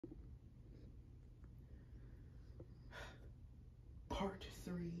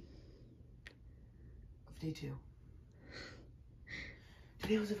3 of day 2.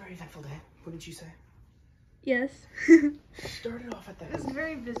 Today was a very eventful day, wouldn't you say? Yes. Started off at the It was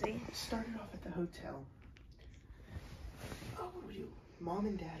very busy. Started off at the hotel. Oh, what do we do? Mom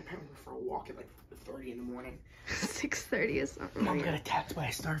and Dad apparently went for a walk at like 30 in the morning. 6:30 is something. Mom got attacked by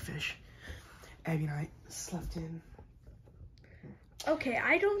a starfish. Abby and I slept in. Okay,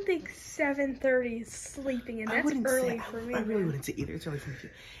 I don't think 7:30 is sleeping, and that's early for me. I really wouldn't say either. It's early for me too.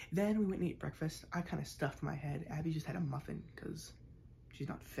 Then we went and ate breakfast. I kind of stuffed my head. Abby just had a muffin because she's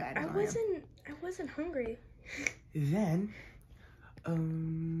not fat as I wasn't hungry. Then,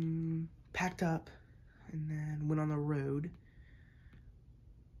 packed up and then went on the road.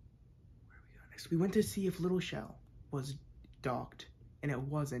 Where we go next? We went to see if Little Shell was docked, and it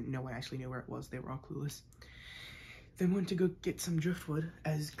wasn't. No one actually knew where it was. They were all clueless. Then went to go get some driftwood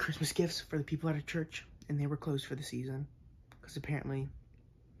as Christmas gifts for the people at a church, and they were closed for the season because apparently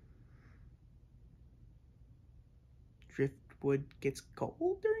driftwood gets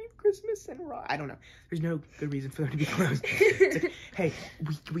cold during Christmas and I don't know. There's no good reason for them to be closed. It's like, hey,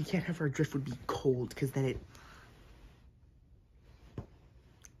 we can't have our driftwood be cold because then it.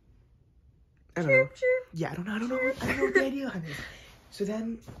 I don't know. Yeah, I don't know what the idea behind it is. So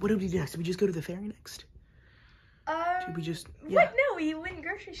then, what did we do next? Did we just go to the ferry next? Did we just? Yeah. What? No, we went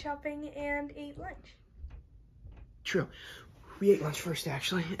grocery shopping and ate lunch. True. We ate lunch first,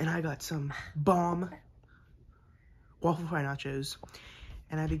 actually, and I got some bomb waffle fry nachos,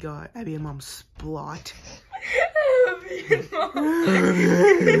 and Abby and Mom splot.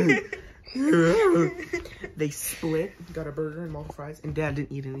 They split, got a burger and waffle fries, and Dad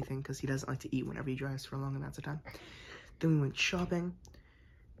didn't eat anything because he doesn't like to eat whenever he drives for long amounts of time. Then we went shopping,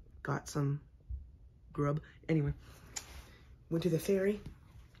 got some grub. Anyway, went to the ferry,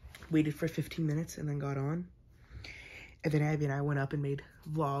 waited for 15 minutes, and then got on. And then Abby and I went up and made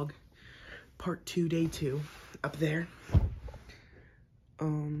vlog part 2, day 2, up there.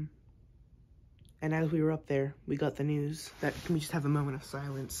 And as we were up there, we got the news that, can we just have a moment of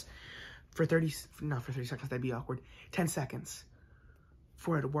silence for not for 30 seconds, that'd be awkward, 10 seconds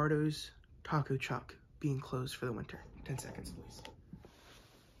for Eduardo's Taco Truck being closed for the winter. 10 seconds, please.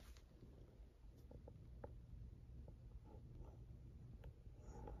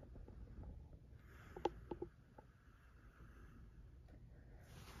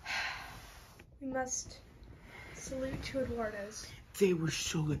 We must salute to Eduardo's. They were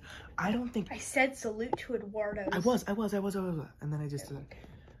so good. I don't think... I said salute to Eduardo's. I was. And then I just didn't.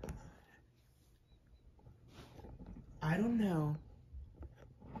 I don't know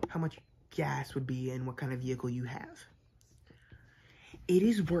how much gas would be in what kind of vehicle you have. It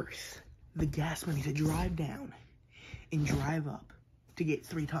is worth the gas money to drive down and drive up to get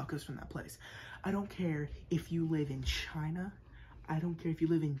 3 tacos from that place. I don't care if you live in China. I don't care if you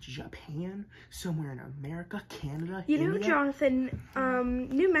live in Japan, somewhere in America, Canada, You know, India. Jonathan,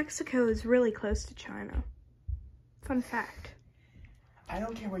 New Mexico is really close to China. Fun fact. I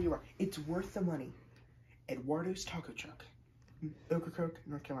don't care where you are. It's worth the money. Eduardo's Taco Truck, Ocracoke,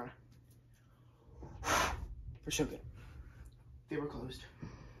 North Carolina. They're so good. They were closed.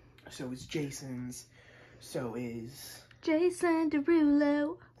 So is Jason's. So is... Jason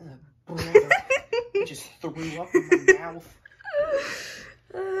Derulo. Brother. I just threw up in my mouth.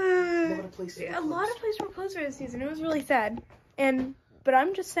 A lot of places were closed for this season. It was really sad. But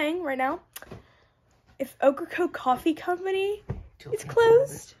I'm just saying right now, if Ocracoke Coffee Company is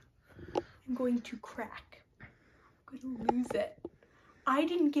closed, I'm going to crack. I'm going to lose it. I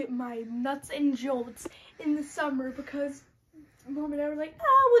didn't get my nuts and jolts in the summer because Mom and I were like,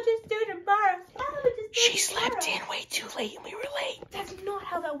 we'll just do it tomorrow. She slept in way too late and we were late. That's not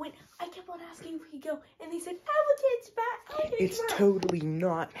how that went. I kept on asking if we could go, and they said, we'll do it tomorrow. It's totally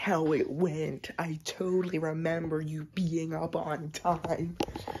not how it went. I totally remember you being up on time.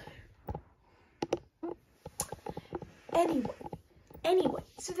 Anyway,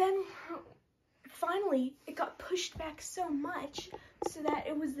 so then finally it got pushed back so much so that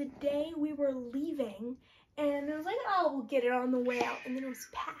it was the day we were leaving. And I was like, we'll get it on the way out. And then it was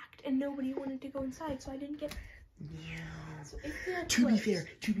packed, and nobody wanted to go inside, so I didn't get it. Yeah. So if to be fair,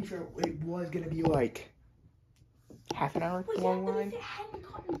 it was gonna be like half an hour long but line. if it hadn't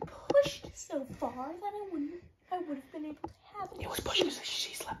gotten pushed so far, then I would have been able to have it. It was pushed because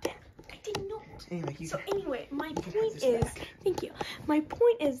she slept in. I did not. Anyway, My point is, thank you. My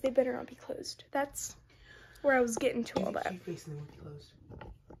point is, they better not be closed. That's where I was getting to all that. Cute face and they won't be closed.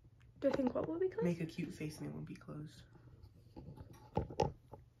 Do I think what will be closed? Make a cute face and it won't be closed.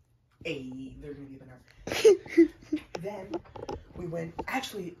 Hey, they're gonna be banana. Then we went.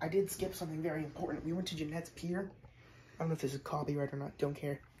 Actually, I did skip something very important. We went to Jeanette's Pier. don't know if this is copyright or not. Don't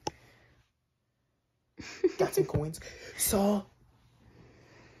care. Got some coins. Saw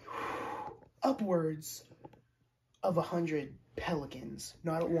upwards of 100 pelicans,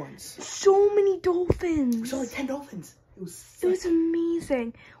 not at once. So many dolphins. We saw like 10 dolphins. It was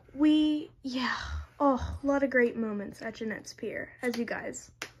amazing. Oh, a lot of great moments at Jeanette's Pier, as you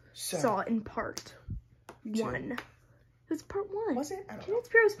guys saw in part 1. It was part 1. Was it? I don't know. Jeanette's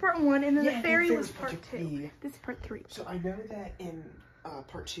Pier was part 1, and then the ferry was part 2. This is part 3. So I know that in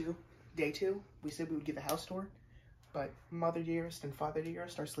part 2, day 2, we said we would give a house tour, but Mother Dearest and Father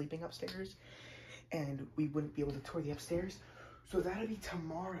Dearest are sleeping upstairs, and we wouldn't be able to tour the upstairs. So that'll be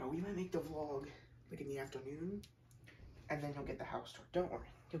tomorrow. We might make the vlog like in the afternoon, and then you'll get the house tour. Don't worry,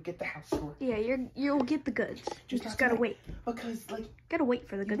 you'll get the house tour. Yeah, you'll get the goods. You just gotta wait. Because like gotta wait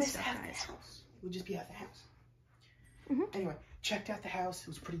for the good stuff, guys. We'll just be at the house. Anyway, checked out the house. It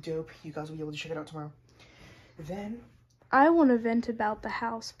was pretty dope. You guys will be able to check it out tomorrow. Then I want to vent about the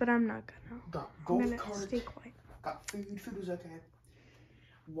house, but I'm not gonna. Got golf cart. Stay quiet. Got food. Food was okay.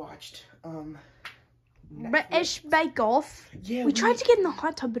 Watched British Bake Off. Yeah, we tried to get in the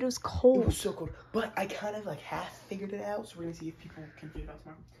hot tub, but it was cold. It was so cold. But I kind of like half figured it out, so we're gonna see if people can figure it out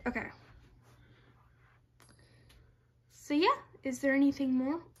tomorrow. Okay. So yeah, is there anything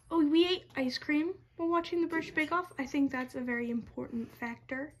more? Oh, we ate ice cream while watching the British Bake Off. I think that's a very important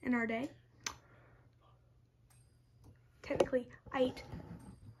factor in our day. Technically, I ate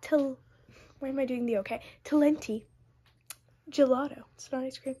why am I doing the okay? Talenti gelato. It's not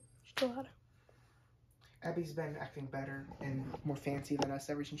ice cream, it's gelato. Abby's been acting better and more fancy than us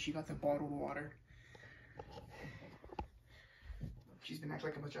ever since she got the bottled water. She's been acting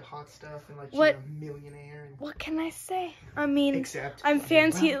like a bunch of hot stuff and like she's a millionaire. And what can I say? I mean, except I'm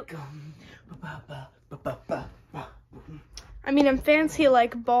fancy. I mean, I'm fancy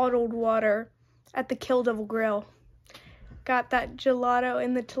like bottled water at the Kill Devil Grill. Got that gelato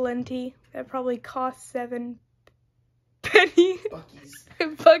in the Talenti that probably cost 7 pennies. Bucky's.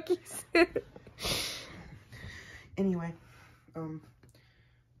 Bucky's. Anyway,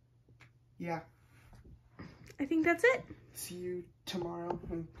 yeah. I think that's it. See you tomorrow.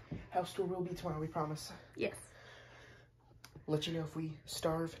 House tour will be tomorrow, we promise. Yes. Let you know if we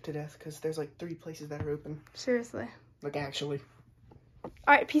starve to death, because there's like 3 places that are open. Seriously. Like, actually.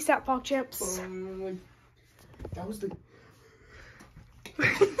 Alright, peace out, Pog Champs. That was the...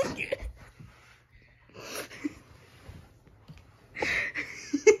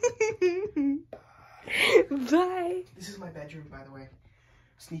 Bye. This is my bedroom, by the way.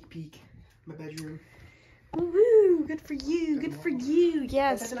 Sneak peek. My bedroom. Woo! Good for you. Good for you.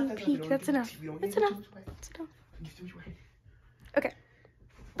 Yeah, sneak peek. That's enough. That's enough. That's enough. Okay.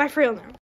 Bye for real now.